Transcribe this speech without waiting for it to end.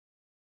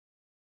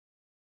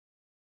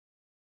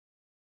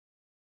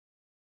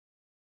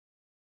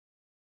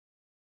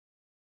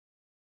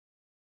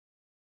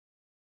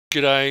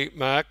G'day,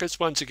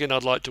 Marcus. Once again,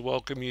 I'd like to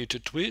welcome you to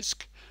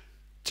TWiSK.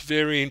 It's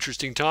very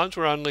interesting times.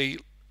 We're only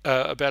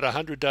about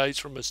 100 days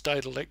from a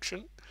state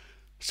election,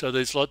 so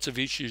there's lots of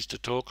issues to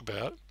talk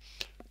about.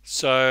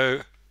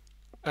 So,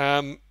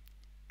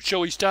 shall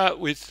we start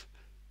with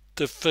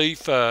the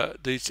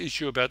FIFA, this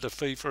issue about the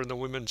FIFA and the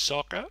women's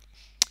soccer?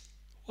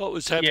 What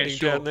was Yeah, happening down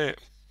sure. there?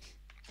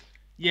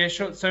 Yeah,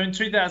 sure. So in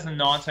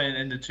 2019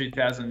 and the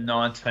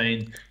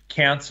 2019,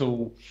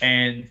 council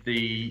and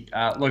the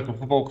local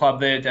football club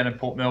there down in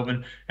Port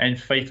Melbourne and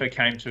FIFA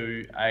came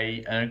to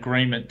an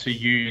agreement to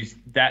use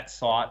that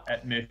site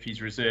at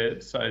Murphy's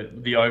Reserve. So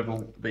the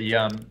oval,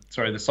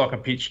 the soccer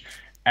pitch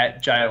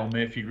at JL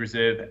Murphy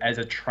Reserve as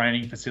a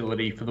training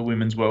facility for the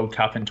Women's World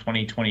Cup in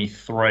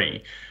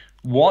 2023.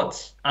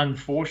 What's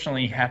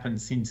unfortunately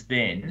happened since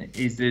then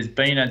is there's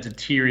been a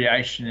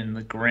deterioration in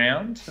the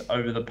ground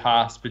over the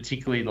past,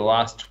 particularly the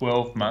last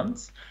 12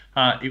 months.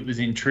 It was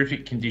in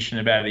terrific condition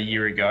about a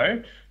year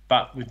ago,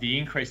 but with the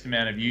increased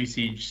amount of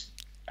usage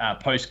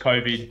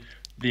post-COVID,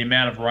 the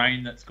amount of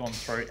rain that's gone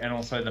through, and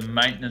also the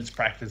maintenance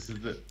practices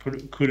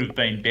that could have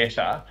been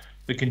better,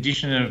 the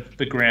condition of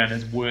the ground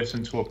has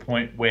worsened to a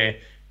point where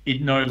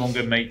it no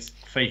longer meets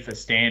FIFA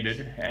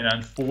standard. And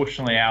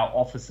unfortunately, our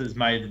officers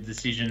made the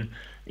decision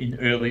in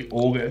early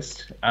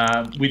August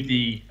with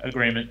the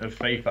agreement of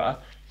FIFA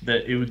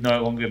that it would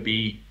no longer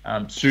be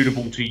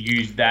suitable to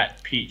use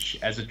that pitch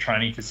as a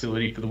training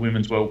facility for the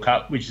Women's World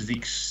Cup, which is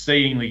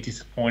exceedingly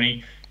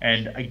disappointing.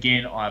 And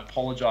again, I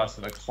apologise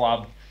to the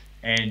club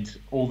and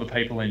all the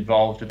people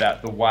involved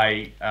about the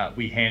way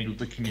we handled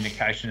the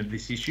communication of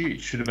this issue.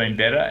 It should have been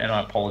better, and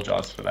I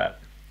apologise for that.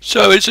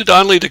 So is it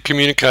only the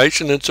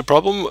communication that's a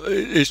problem?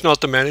 Is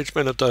not the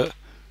management of the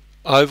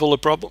oval a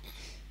problem?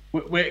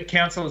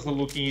 Councillors are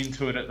looking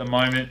into it at the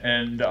moment,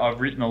 and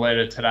I've written a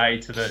letter today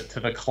to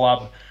the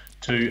club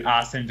to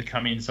ask them to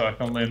come in so I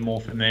can learn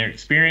more from their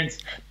experience.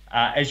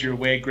 As you're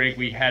aware, Greg,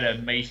 we had a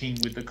meeting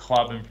with the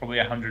club and probably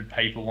 100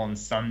 people on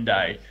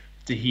Sunday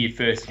to hear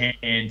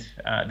firsthand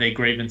their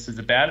grievances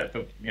about it.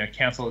 But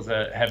councillors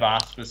have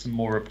asked for some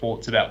more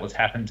reports about what's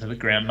happened to the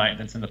ground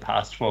maintenance in the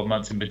past 12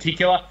 months in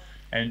particular.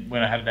 And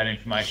when I have that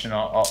information,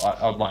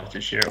 I'd like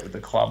to share it with the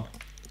club.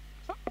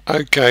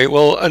 Okay,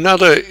 well,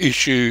 another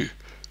issue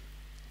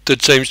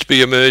that seems to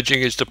be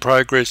emerging is the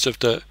progress of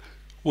the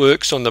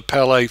works on the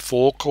Palais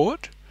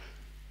forecourt.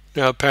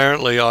 Now,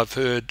 apparently I've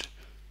heard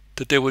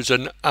that there was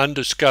an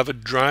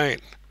undiscovered drain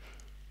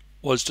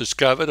was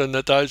discovered and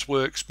that those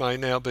works may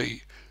now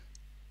be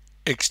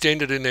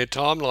extended in their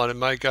timeline and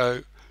may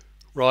go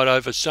right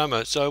over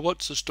summer. So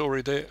what's the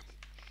story there?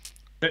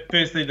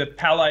 Firstly, the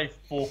Palais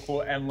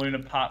forecourt and Luna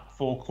Park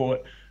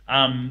forecourt,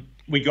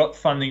 we got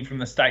funding from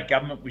the state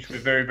government, which we're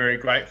very, very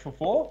grateful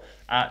for,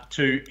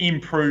 to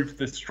improve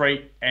the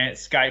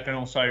streetscape and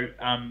also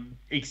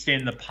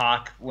extend the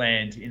park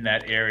land in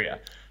that area.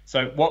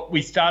 So what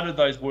we started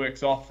those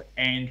works off,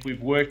 and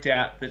we've worked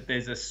out that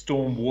there's a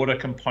storm water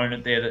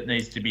component there that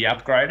needs to be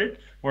upgraded.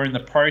 We're in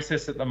the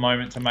process at the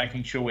moment to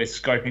making sure we're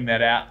scoping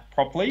that out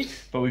properly,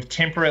 but we've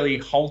temporarily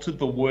halted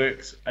the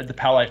works at the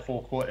Palais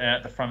forecourt and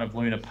at the front of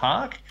Luna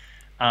Park.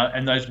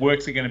 And those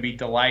works are going to be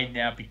delayed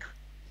now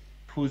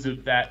because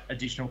of that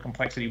additional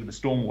complexity with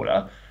the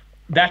stormwater.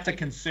 That's a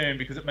concern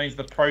because it means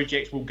the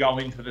project will go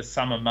into the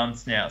summer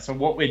months now. So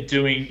what we're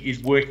doing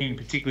is working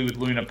particularly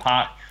with Luna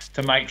Park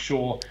to make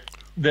sure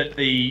that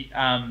the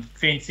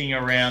fencing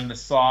around the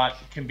site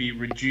can be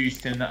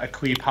reduced and a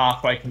clear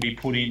pathway can be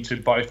put into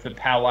both the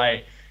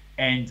Palais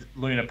and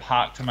Luna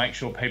Park to make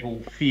sure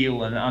people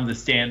feel and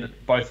understand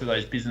that both of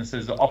those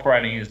businesses are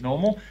operating as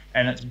normal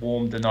and it's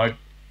warmed and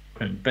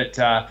open. But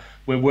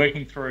we're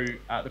working through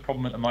the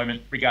problem at the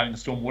moment regarding the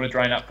stormwater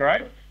drain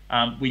upgrade.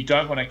 We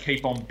don't want to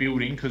keep on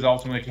building because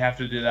ultimately if you have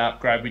to do that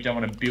upgrade, we don't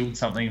want to build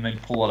something and then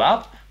pull it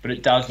up. But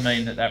it does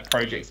mean that that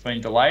project's been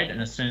delayed,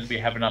 and as soon as we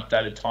have an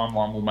updated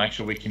timeline, we'll make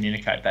sure we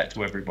communicate that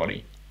to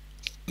everybody.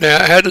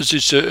 Now, how does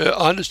this, I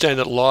understand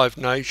that Live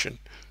Nation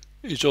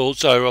is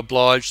also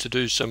obliged to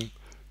do some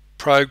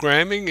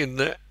programming in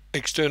the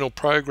external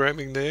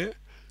programming there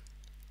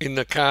in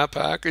the car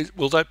park.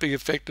 Will that be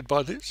affected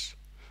by this?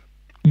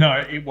 No,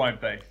 it won't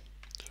be.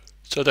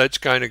 So that's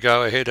going to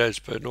go ahead as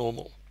per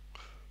normal?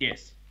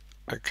 Yes.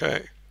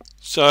 Okay.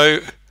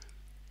 So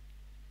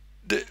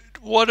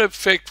what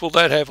effect will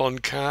that have on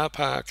car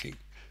parking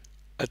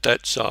at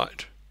that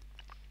site?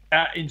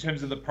 In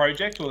terms of the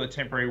project or the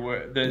temporary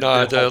work?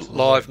 The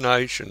Live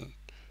Nation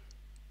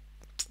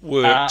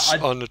works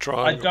on the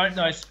triangle. I don't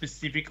know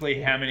specifically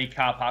how many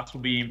car parks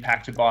will be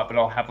impacted by it, but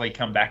I'll happily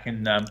come back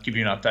and give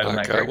you an update on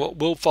that. Okay, well,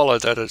 we'll follow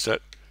that as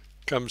that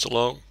comes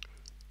along.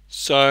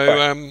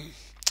 So,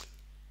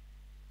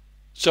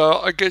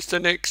 so I guess the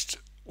next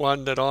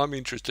one that I'm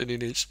interested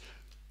in is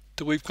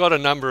that we've got a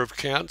number of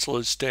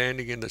councillors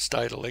standing in the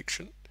state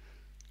election,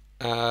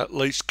 at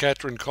least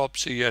Catherine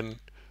Copsey and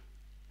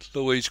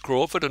Louise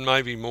Crawford and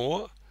maybe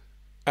more.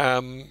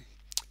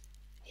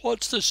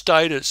 What's the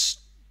status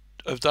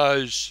of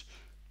those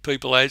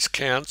people as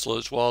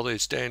councillors while they're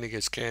standing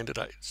as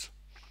candidates?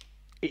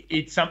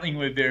 it's something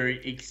we're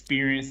very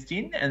experienced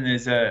in, and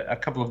there's a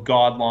couple of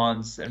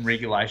guidelines and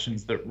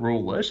regulations that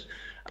rule it.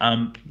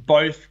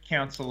 Both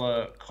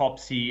Councillor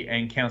Copsey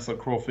and Councillor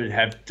Crawford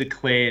have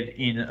declared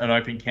in an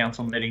open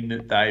council meeting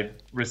that they've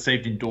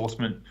received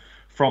endorsement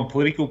from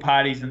political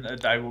parties and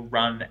that they will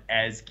run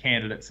as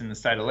candidates in the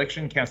state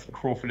election. Councillor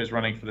Crawford is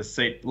running for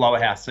the lower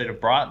house seat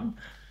of Brighton,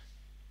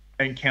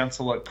 and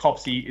Councillor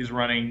Copsey is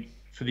running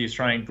for the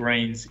Australian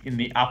Greens in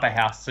the upper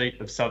house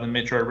seat of Southern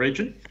Metro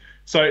Region.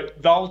 So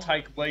they'll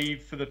take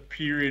leave for the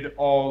period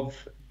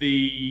of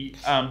the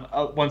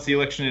once the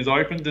election is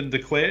opened and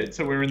declared.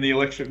 So we're in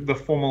the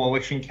formal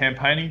election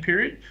campaigning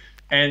period,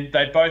 and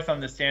they both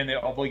understand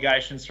their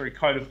obligations through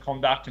code of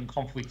conduct and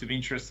conflict of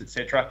interest,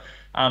 etc.,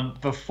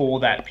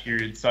 before that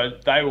period. So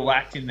they will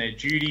act in their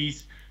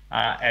duties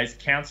as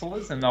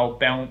councillors, and they'll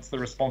balance the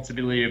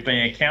responsibility of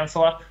being a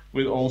councillor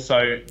with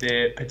also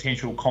their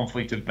potential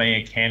conflict of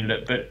being a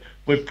candidate. But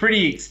we're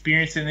pretty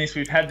experienced in this.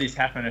 We've had this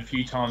happen a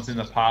few times in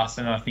the past,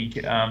 and I think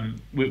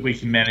we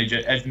can manage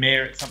it. As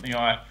Mayor, it's something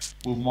I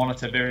will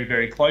monitor very,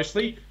 very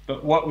closely.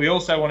 But what we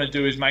also want to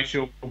do is make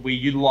sure we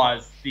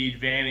utilise the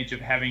advantage of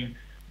having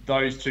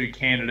those two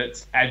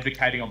candidates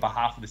advocating on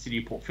behalf of the City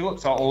of Port Phillip.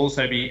 So I'll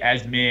also be,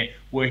 as Mayor,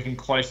 working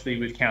closely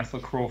with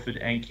Councillor Crawford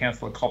and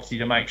Councillor Copsey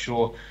to make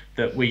sure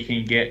that we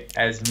can get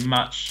as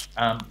much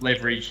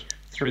leverage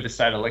through the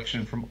state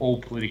election from all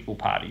political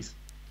parties.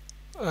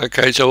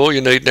 Okay, so all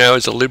you need now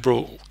is a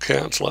Liberal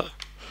councillor.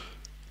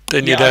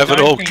 Then you'd have it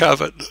all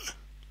covered.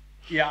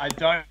 Yeah, I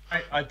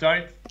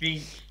don't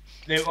think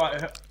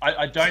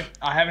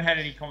I haven't had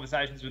any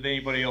conversations with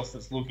anybody else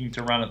that's looking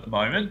to run at the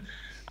moment.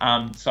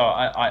 So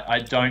I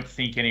don't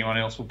think anyone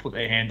else will put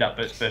their hand up,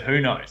 but who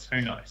knows?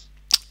 Who knows?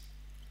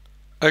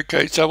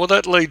 Okay, so well,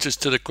 that leads us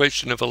to the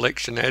question of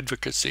election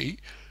advocacy,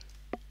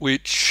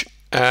 which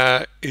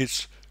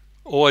is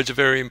always a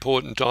very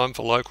important time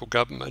for local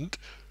government.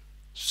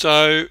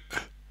 So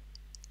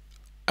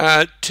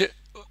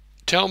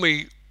tell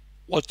me,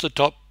 what's the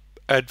top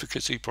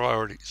advocacy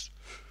priorities?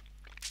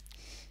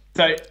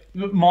 So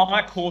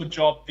my core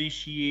job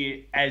this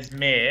year as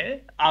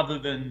Mayor, other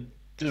than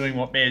doing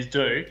what mayors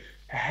do,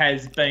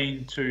 has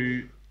been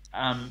to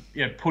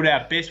put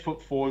our best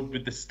foot forward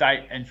with the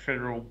state and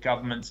federal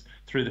governments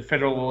through the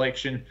federal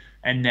election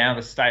and now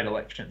the state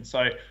election.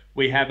 So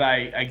we have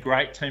a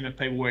great team of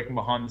people working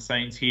behind the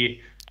scenes here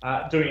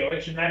doing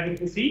election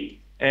advocacy.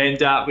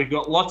 And we've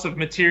got lots of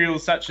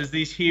materials such as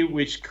this here,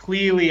 which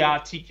clearly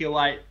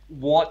articulate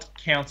what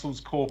council's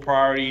core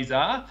priorities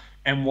are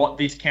and what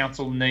this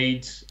council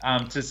needs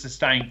to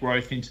sustain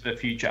growth into the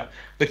future.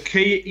 The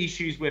key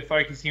issues we're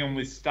focusing on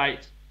with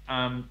state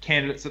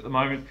candidates at the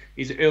moment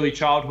is early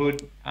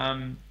childhood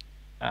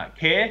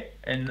care,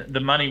 and the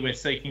money we're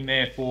seeking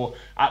there for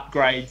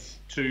upgrades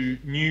to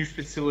new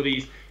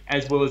facilities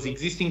as well as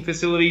existing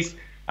facilities,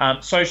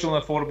 social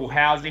and affordable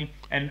housing,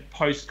 and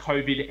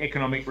post-COVID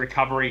economic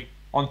recovery,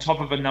 on top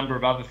of a number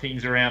of other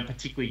things around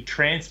particularly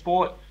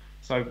transport.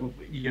 So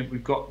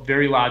we've got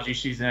very large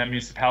issues in our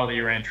municipality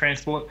around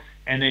transport,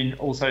 and then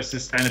also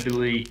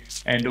sustainability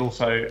and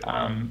also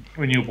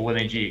renewable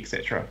energy,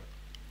 etc.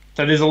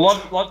 So there's a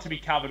lot to be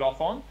covered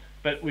off on,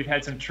 but we've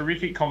had some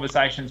terrific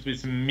conversations with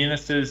some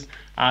ministers.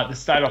 The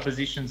state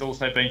opposition's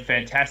also been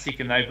fantastic,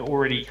 and they've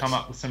already come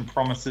up with some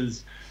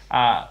promises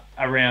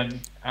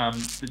around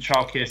the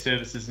childcare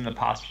services in the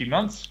past few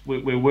months.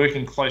 We're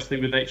working closely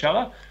with each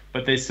other,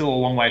 but there's still a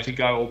long way to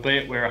go,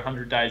 albeit we're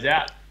 100 days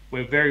out.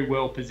 We're very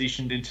well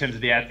positioned in terms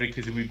of the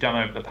advocacy we've done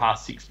over the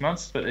past 6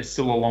 months, but there's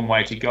still a long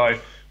way to go.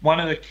 One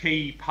of the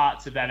key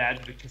parts of that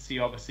advocacy,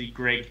 obviously,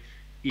 Greg,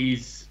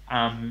 is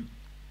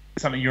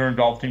something you're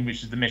involved in,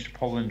 which is the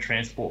Metropolitan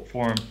Transport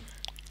Forum.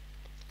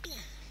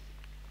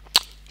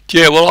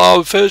 Yeah, well, I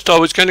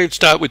was going to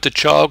start with the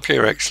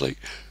childcare, actually.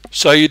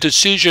 So your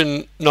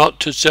decision not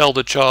to sell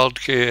the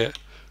childcare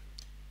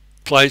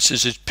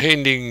places is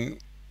pending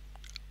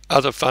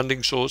other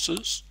funding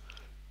sources.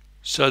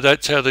 So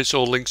that's how this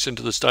all links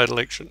into the state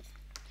election.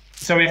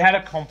 So we had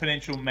a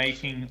confidential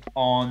meeting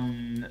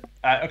on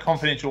a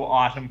confidential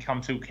item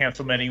come to a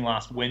council meeting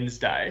last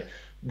Wednesday,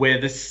 where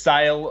the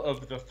sale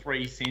of the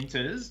 3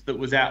 centres that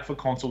was out for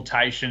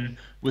consultation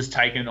was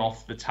taken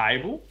off the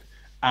table,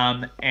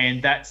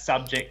 and that's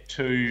subject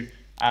to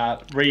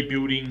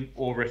rebuilding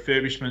or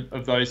refurbishment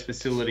of those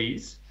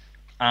facilities,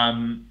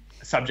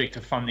 subject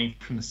to funding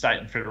from the state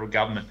and federal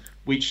government,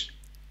 which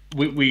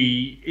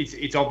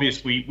it's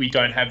obvious we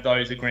don't have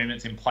those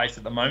agreements in place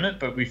at the moment,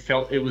 but we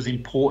felt it was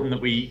important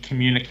that we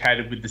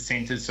communicated with the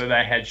centres so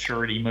they had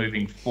surety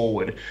moving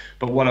forward.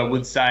 But what I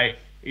would say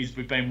is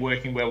we've been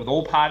working well with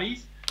all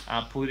parties,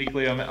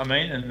 politically, I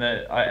mean, and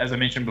as I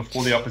mentioned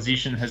before, the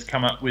opposition has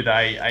come up with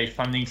a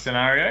funding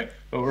scenario,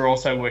 but we're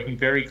also working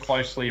very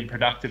closely and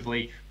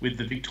productively with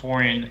the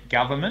Victorian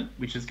government,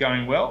 which is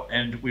going well,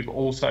 and we've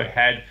also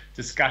had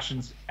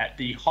discussions at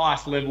the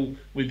highest level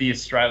with the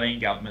Australian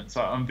government.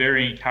 So I'm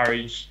very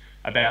encouraged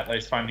about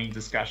those funding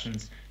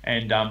discussions,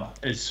 and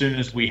as soon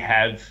as we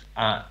have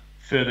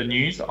further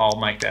news, I'll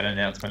make that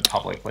announcement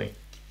publicly.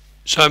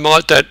 So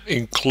might that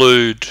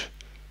include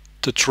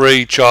the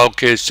 3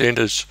 childcare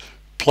centres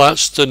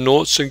plus the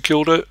North St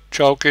Kilda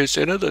childcare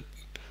centre that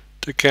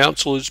the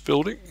council is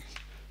building?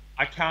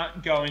 I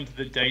can't go into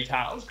the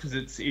details because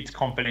it's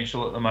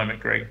confidential at the moment,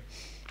 Greg.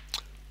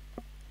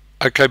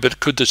 Okay, but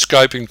could the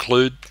scope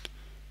include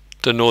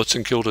the North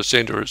St Kilda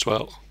centre as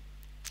well?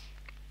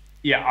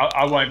 Yeah,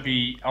 I won't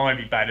be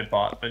baited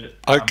by it, but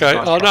okay.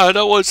 Oh no,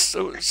 that was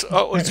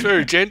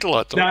very gentle,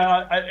 I thought.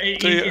 No,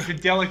 it's a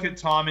delicate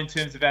time in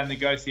terms of our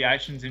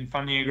negotiations in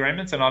funding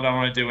agreements, and I don't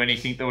want to do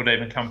anything that would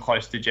even come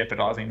close to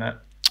jeopardising that.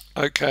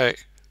 Okay,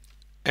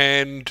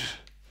 and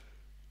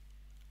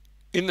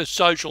in the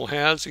social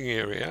housing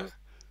area,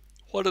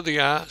 what are the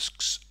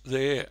asks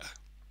there?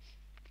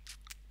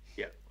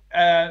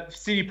 Yeah,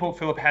 City of Port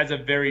Phillip has a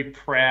very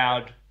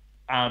proud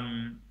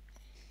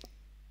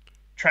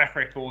track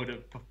record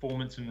of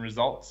performance and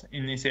results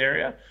in this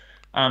area,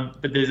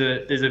 but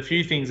there's a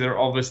few things that are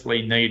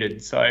obviously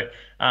needed. So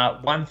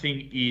one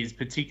thing is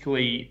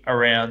particularly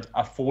around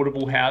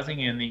affordable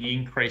housing and the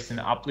increase and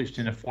uplift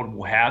in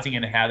affordable housing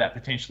and how that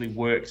potentially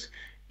works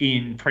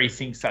in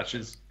precincts such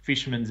as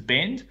Fisherman's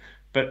Bend,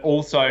 but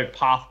also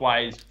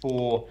pathways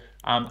for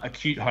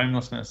acute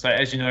homelessness. So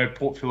as you know,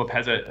 Port Phillip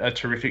has a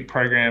terrific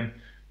program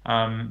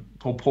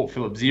called Port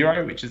Phillip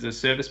Zero, which is a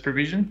service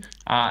provision.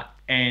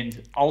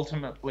 And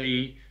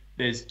ultimately,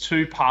 there's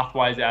 2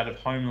 pathways out of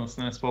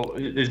homelessness. Well,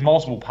 there's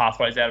multiple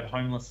pathways out of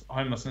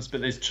homelessness, but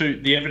there's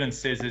 2. The evidence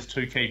says there's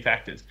 2 key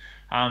factors.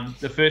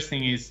 The first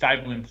thing is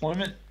stable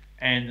employment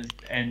and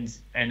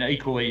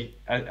equally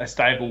a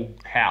stable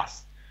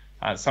house,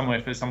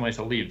 somewhere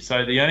to live.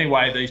 So the only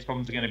way these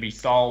problems are going to be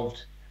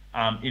solved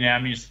in our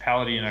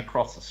municipality and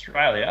across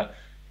Australia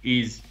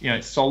is,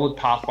 solid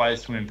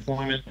pathways to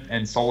employment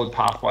and solid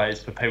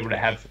pathways for people to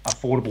have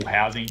affordable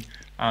housing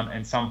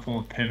and some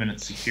form of permanent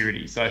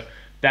security. So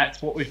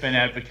that's what we've been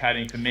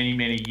advocating for many,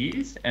 many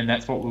years, and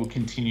that's what we'll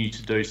continue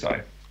to do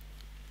so.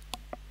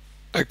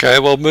 Okay,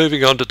 well,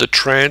 moving on to the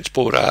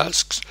transport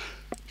asks,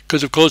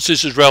 because of course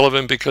this is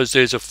relevant because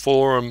there's a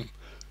forum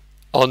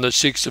on the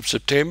 6th of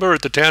September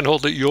at the town hall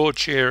that you're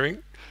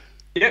chairing.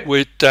 Yeah.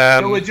 With do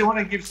you want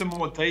to give some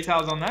more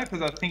details on that?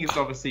 Because I think it's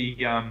obviously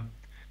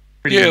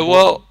pretty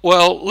important.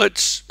 Well,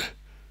 let's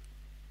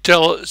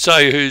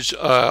say who's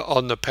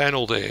on the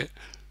panel there.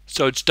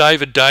 So it's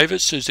David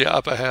Davis, who's the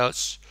upper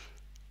house.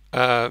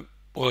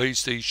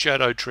 He's the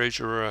shadow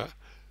treasurer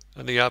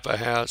and the upper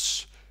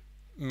house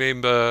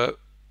member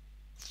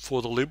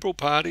for the Liberal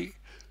Party.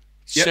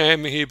 Yep.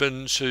 Sam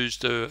Hibbins, who's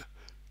the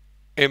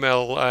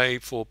MLA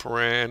for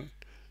Paran,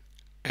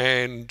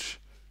 and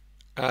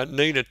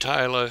Nina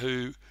Taylor,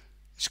 who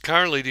is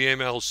currently the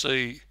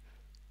MLC,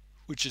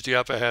 which is the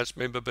upper house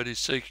member, but is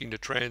seeking to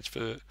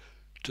transfer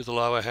to the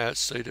lower house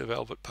seat of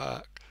Albert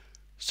Park.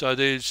 So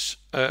there's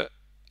a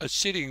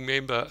sitting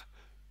member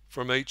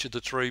from each of the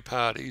 3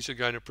 parties are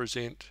going to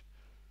present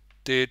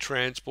their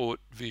transport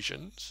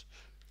visions.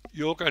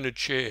 You're going to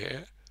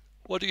chair.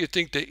 What do you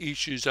think the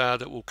issues are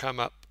that will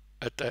come up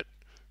at that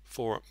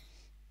forum?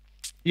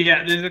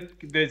 Yeah,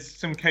 there's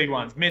some key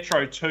ones.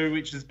 Metro 2,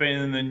 which has been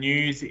in the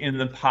news in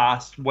the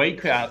past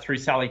week through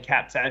Sally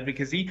Capp's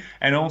advocacy,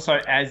 and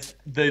also as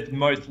the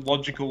most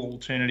logical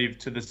alternative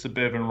to the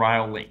suburban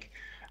rail link.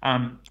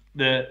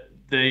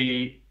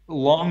 The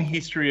long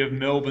history of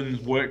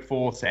Melbourne's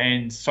workforce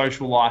and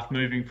social life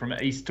moving from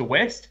east to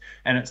west,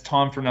 and it's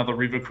time for another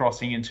river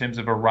crossing in terms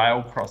of a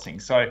rail crossing.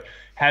 So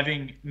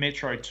having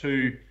Metro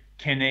 2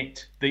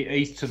 connect the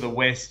east to the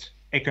west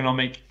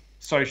economic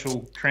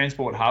social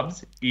transport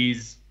hubs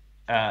is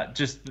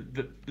just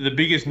the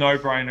biggest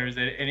no-brainer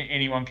that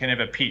anyone can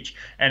ever pitch.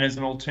 And as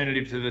an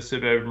alternative to the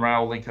suburban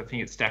rail link, I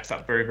think it stacks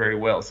up very, very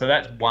well. So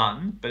that's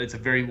one, but it's a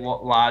very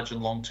large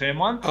and long-term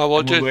one.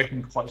 We're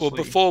working closely. Well,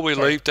 before we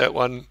leave that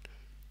one,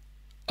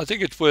 I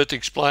think it's worth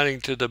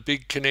explaining to the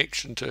big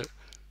connection to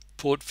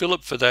Port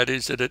Phillip for that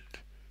is that it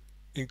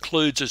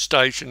includes a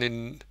station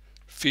in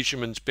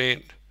Fisherman's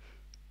Bend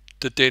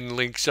that then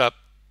links up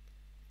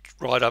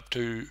right up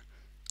to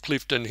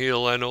Clifton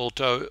Hill and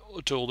also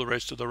to all the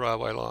rest of the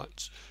railway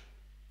lines.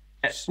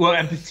 Well,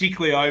 and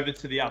particularly over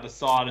to the other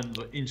side and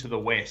into the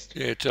west.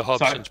 Yeah, to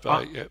Hobson's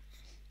Bay, yeah.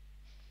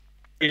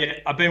 Yeah,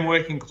 I've been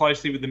working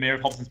closely with the Mayor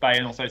of Hobson's Bay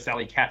and also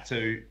Sally Capp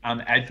to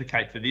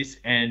advocate for this,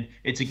 and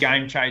it's a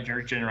game changer,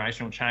 a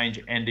generational change,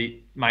 and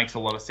it makes a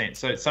lot of sense.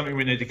 So it's something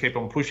we need to keep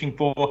on pushing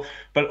for.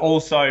 But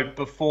also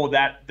before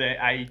that,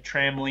 a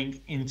tram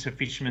link into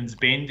Fisherman's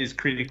Bend is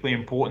critically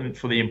important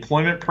for the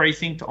employment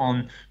precinct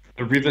on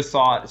the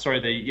riverside.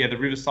 The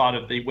riverside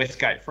of the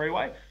Westgate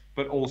Freeway,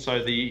 but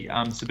also the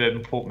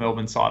suburban Port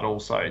Melbourne side.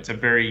 Also, it's a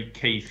very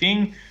key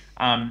thing.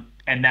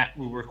 And that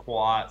will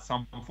require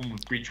some form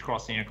of bridge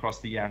crossing across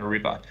the Yarra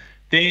River.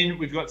 Then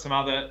we've got some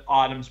other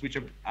items which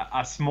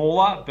are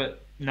smaller,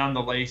 but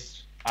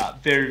nonetheless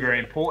very, very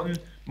important.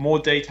 More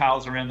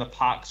details around the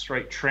Park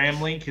Street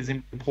tram link is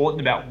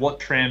important about what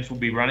trams will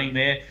be running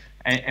there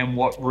and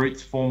what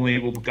routes formally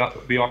will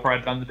be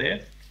operated under there.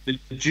 The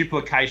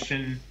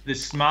duplication, the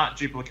smart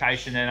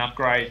duplication and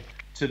upgrade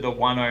to the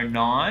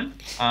 109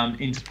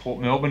 into Port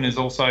Melbourne is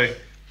also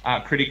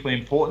critically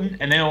important.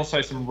 And then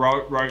also some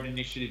road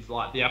initiatives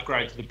like the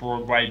upgrade to the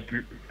Broadway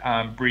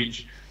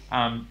bridge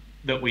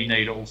that we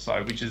need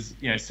also, which is,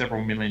 you know,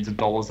 several millions of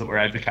dollars that we're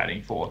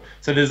advocating for.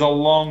 So there's a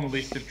long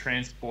list of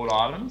transport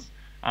items,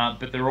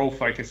 but they're all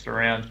focused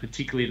around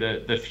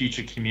particularly the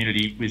future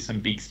community with some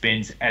big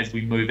spends as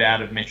we move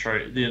out of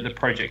Metro, the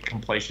project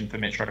completion for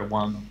Metro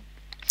 1.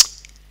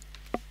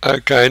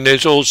 Okay, and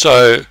there's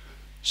also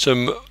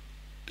some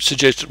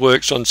suggested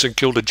works on St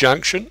Kilda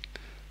Junction.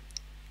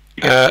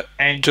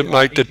 And to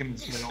make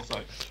the also.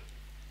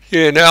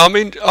 Yeah, now I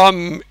mean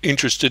I'm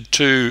interested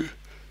too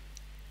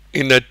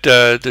in that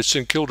the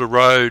St Kilda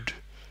Road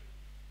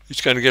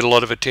is going to get a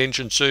lot of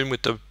attention soon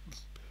with the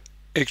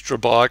extra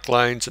bike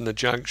lanes and the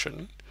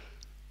junction.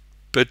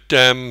 But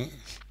I'm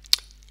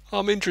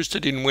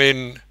interested in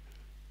when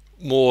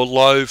more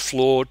low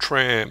floor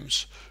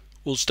trams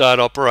will start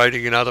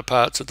operating in other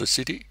parts of the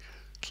city.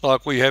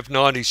 Like we have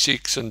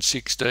 96 and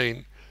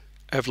 16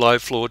 have low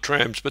floor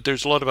trams, but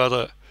there's a lot of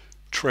other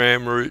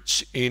tram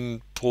routes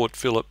in Port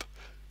Phillip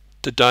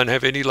that don't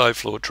have any low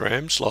floor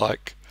trams,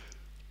 like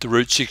the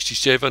Route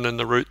 67 and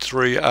the Route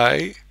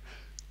 3A.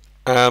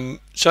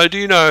 So do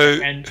you know?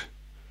 And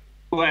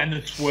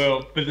the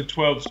 12, but the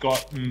 12's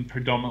got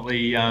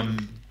predominantly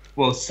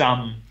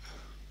some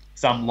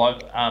low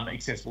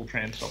accessible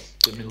tram stops,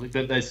 admittedly,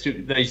 but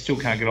they still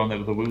can't get on there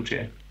with a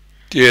wheelchair.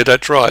 Yeah,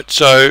 that's right.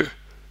 So,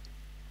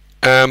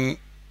 well,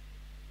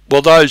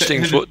 those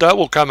things that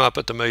will come up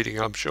at the meeting,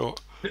 I'm sure.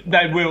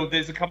 They will.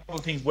 There's a couple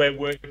of things we're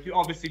working.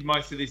 Obviously,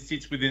 most of this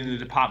sits within the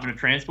Department of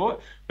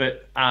Transport,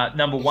 but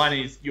number one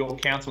is your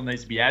council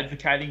needs to be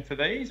advocating for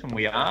these, and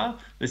we are.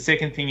 The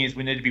second thing is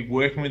we need to be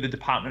working with the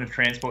Department of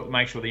Transport to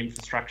make sure the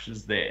infrastructure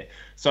is there.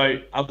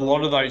 So a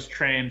lot of those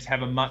trams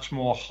have a much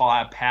more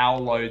higher power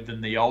load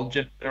than the old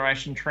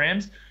generation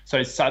trams.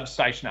 So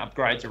substation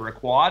upgrades are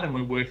required, and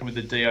we're working with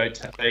the DOT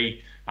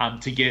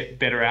to get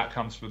better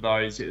outcomes for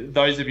those.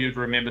 Those of you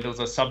who remember, there was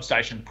a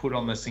substation put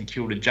on the St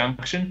Kilda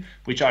Junction,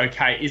 which,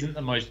 okay, isn't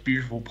the most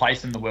beautiful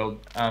place in the world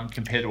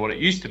compared to what it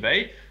used to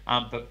be,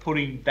 but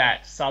putting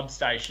that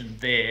substation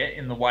there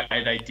in the way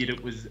they did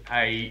it was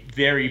a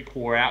very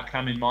poor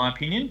outcome, in my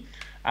opinion.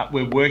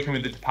 We're working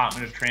with the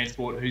Department of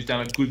Transport, who's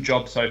done a good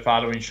job so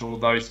far to ensure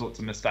those sorts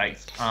of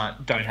mistakes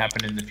don't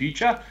happen in the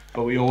future,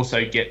 but we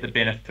also get the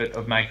benefit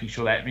of making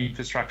sure that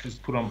infrastructure is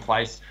put on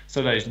place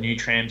so those new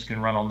trams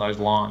can run on those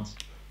lines.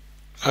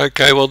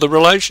 Okay, well, the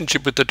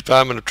relationship with the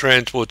Department of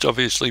Transport is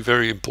obviously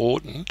very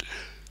important.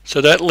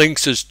 So that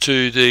links us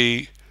to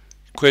the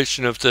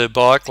question of the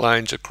bike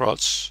lanes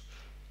across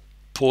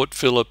Port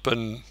Phillip,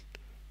 and,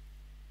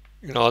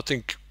 you know, I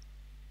think,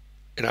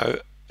 you know,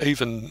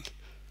 even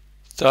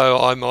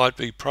though I might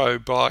be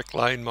pro-bike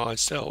lane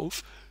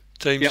myself,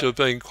 it seems to have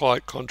been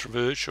quite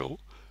controversial.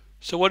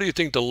 So what do you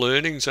think the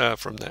learnings are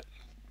from that?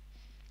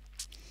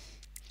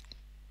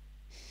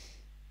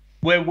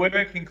 We're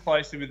working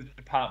closely with the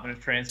Department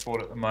of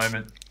Transport at the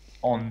moment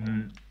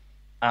on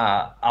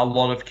a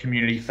lot of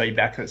community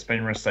feedback that's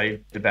been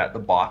received about the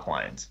bike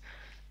lanes.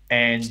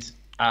 And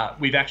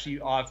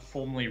I've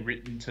formally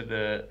written to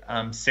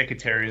the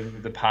Secretary of the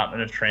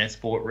Department of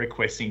Transport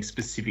requesting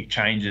specific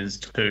changes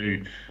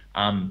to,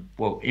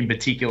 in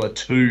particular,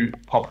 2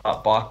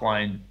 pop-up bike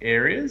lane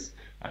areas,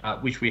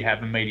 which we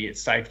have immediate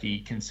safety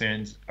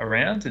concerns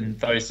around. And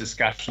those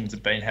discussions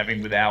have been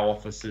having with our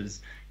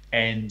officers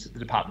and the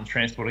Department of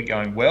Transport are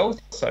going well.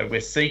 So we're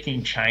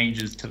seeking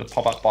changes to the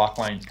pop-up bike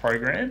lane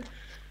program,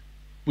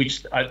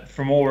 which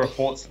from all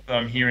reports that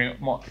I'm hearing,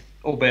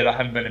 albeit I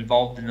haven't been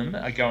involved in them,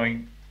 are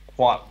going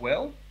quite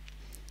well.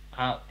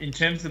 In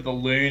terms of the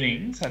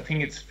learnings, I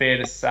think it's fair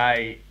to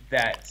say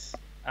that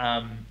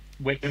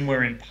when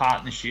we're in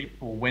partnership,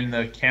 or when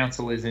the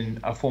council is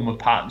in a form of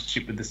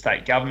partnership with the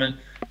state government,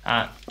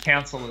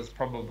 councillors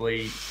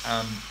probably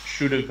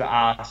should have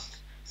asked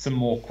some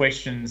more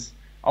questions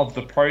of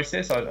the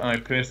process. I know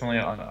personally,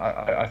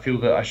 I feel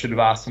that I should have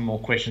asked some more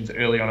questions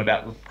early on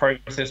about what the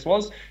process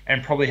was,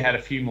 and probably had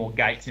a few more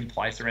gates in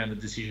place around the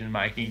decision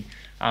making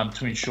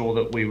to ensure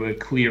that we were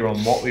clear on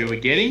what we were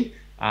getting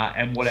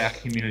and what our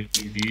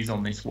community's views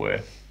on this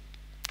were.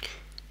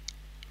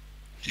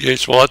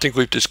 Yes, well, I think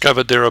we've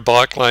discovered there are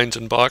bike lanes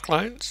and bike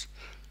lanes.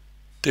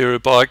 There are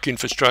bike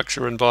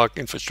infrastructure and bike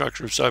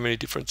infrastructure of so many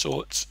different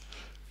sorts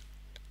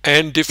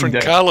and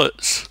different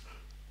colours.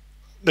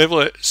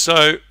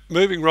 So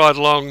moving right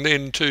along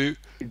then to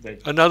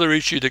another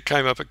issue that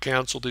came up at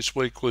council this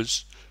week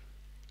was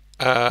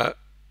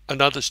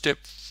another step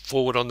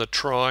forward on the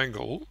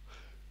triangle,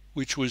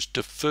 which was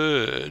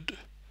deferred.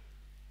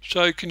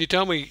 So can you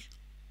tell me,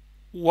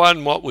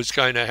 one, what was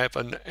going to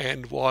happen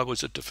and why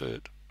was it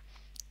deferred?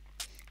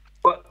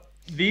 Well,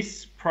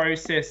 this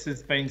process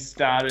has been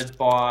started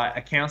by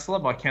a councillor,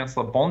 by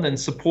Councillor Bond, and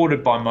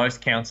supported by most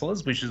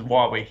councillors, which is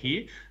why we're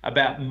here,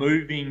 about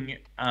moving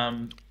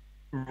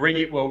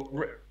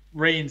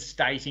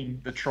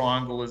reinstating the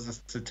triangle as a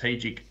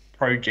strategic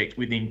project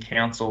within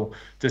council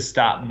to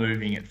start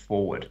moving it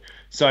forward.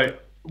 So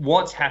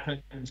what's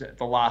happened at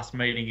the last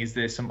meeting is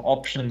there's some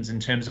options in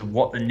terms of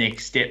what the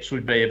next steps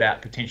would be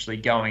about potentially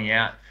going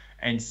out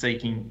and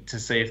seeking to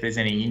see if there's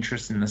any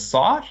interest in the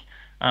site.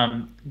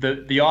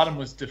 The item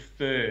was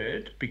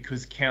deferred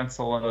because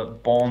Councillor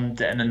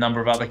Bond and a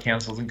number of other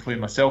councillors, including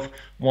myself,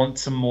 want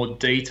some more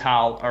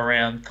detail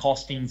around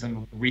costings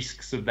and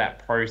risks of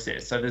that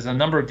process. So there's a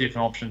number of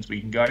different options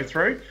we can go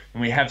through,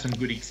 and we have some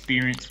good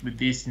experience with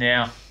this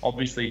now,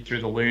 obviously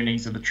through the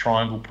learnings of the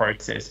Triangle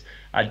process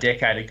a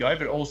decade ago,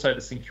 but also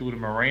the St Kilda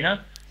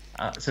Marina.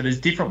 So there's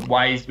different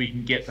ways we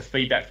can get the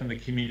feedback from the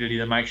community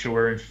to make sure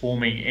we're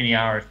informing any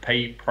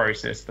RFP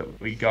process that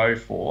we go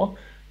for.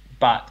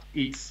 But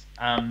it's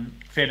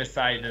fair to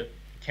say that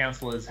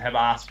councillors have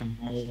asked for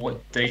more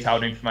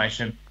detailed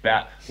information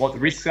about what the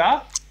risks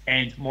are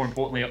and, more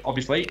importantly,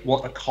 obviously,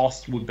 what the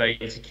cost would be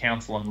to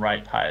council and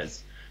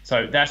ratepayers.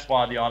 So that's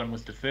why the item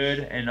was deferred,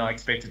 and I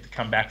expect it to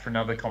come back for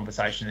another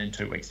conversation in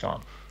 2 weeks' time.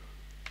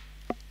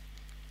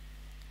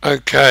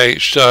 Okay,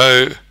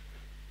 so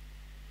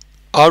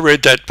I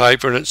read that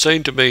paper and it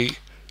seemed to me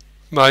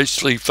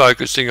mostly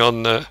focusing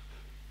on the,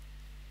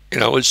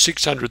 it was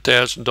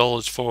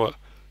 $600,000 for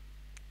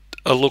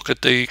a look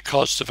at the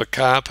cost of a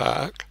car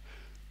park,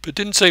 but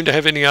didn't seem to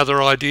have any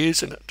other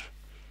ideas in it.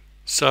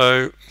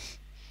 So,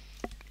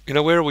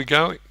 where are we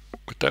going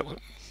with that one?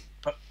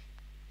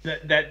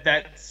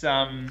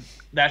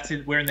 That's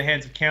it. We're in the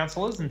hands of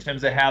councillors in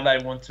terms of how they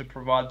want to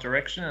provide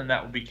direction, and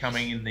that will be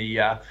coming in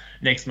the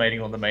next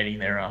meeting or the meeting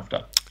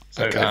thereafter.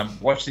 So okay.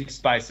 Watch this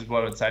space is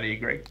what I'd say to you,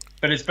 Greg.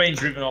 But it's been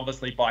driven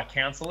obviously by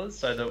councillors,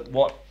 so that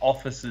what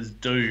officers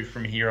do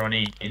from here on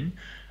in,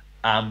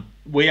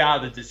 we are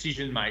the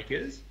decision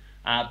makers,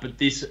 but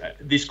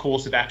this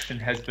course of action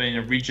has been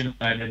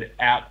originated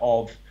out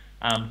of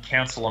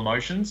council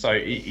emotion, so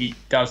it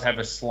does have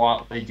a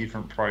slightly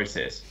different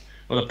process.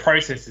 Well, the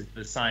process is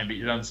the same, but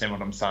you don't understand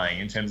what I'm saying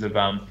in terms of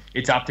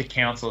it's up to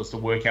councillors to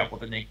work out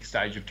what the next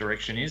stage of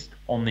direction is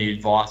on the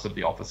advice of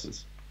the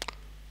officers.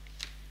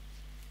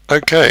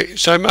 Okay,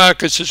 so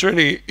Marcus, is there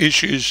any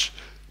issues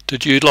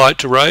that you'd like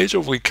to raise, or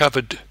have we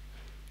covered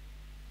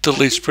the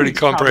list pretty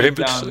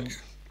comprehensively?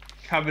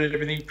 Covered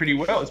everything pretty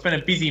well. It's been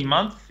a busy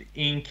month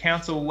in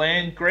council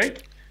land,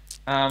 Greg,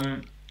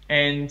 and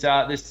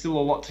there's still a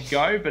lot to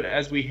go, but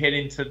as we head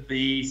into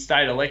the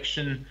state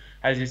election,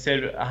 as you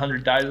said,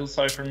 100 days or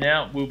so from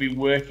now, we'll be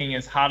working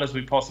as hard as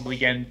we possibly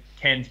can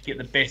to get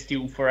the best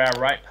deal for our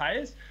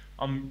ratepayers.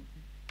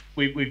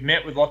 We've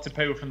met with lots of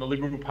people from the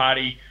Liberal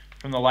Party,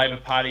 from the Labor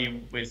Party,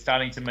 and we're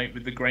starting to meet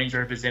with the Greens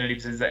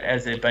representatives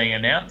as they're being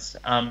announced.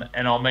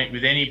 And I'll meet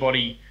with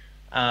anybody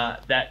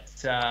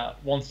that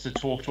wants to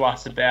talk to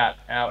us about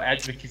our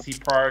advocacy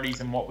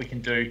priorities and what we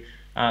can do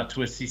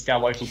to assist our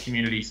local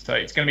communities. So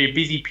it's going to be a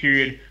busy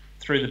period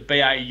through the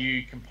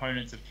BAU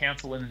components of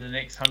council in the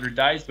next 100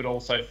 days, but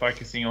also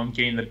focusing on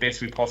getting the best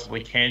we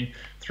possibly can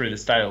through the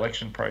state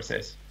election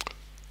process.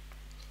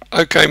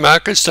 Okay,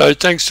 Marcus, so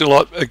thanks a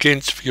lot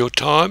again for your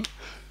time.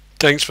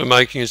 Thanks for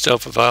making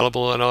yourself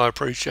available, and I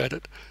appreciate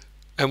it.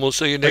 And we'll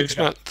see you next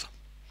month.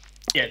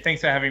 Yeah,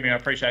 thanks for having me. I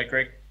appreciate it,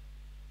 Greg.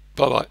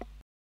 Bye-bye.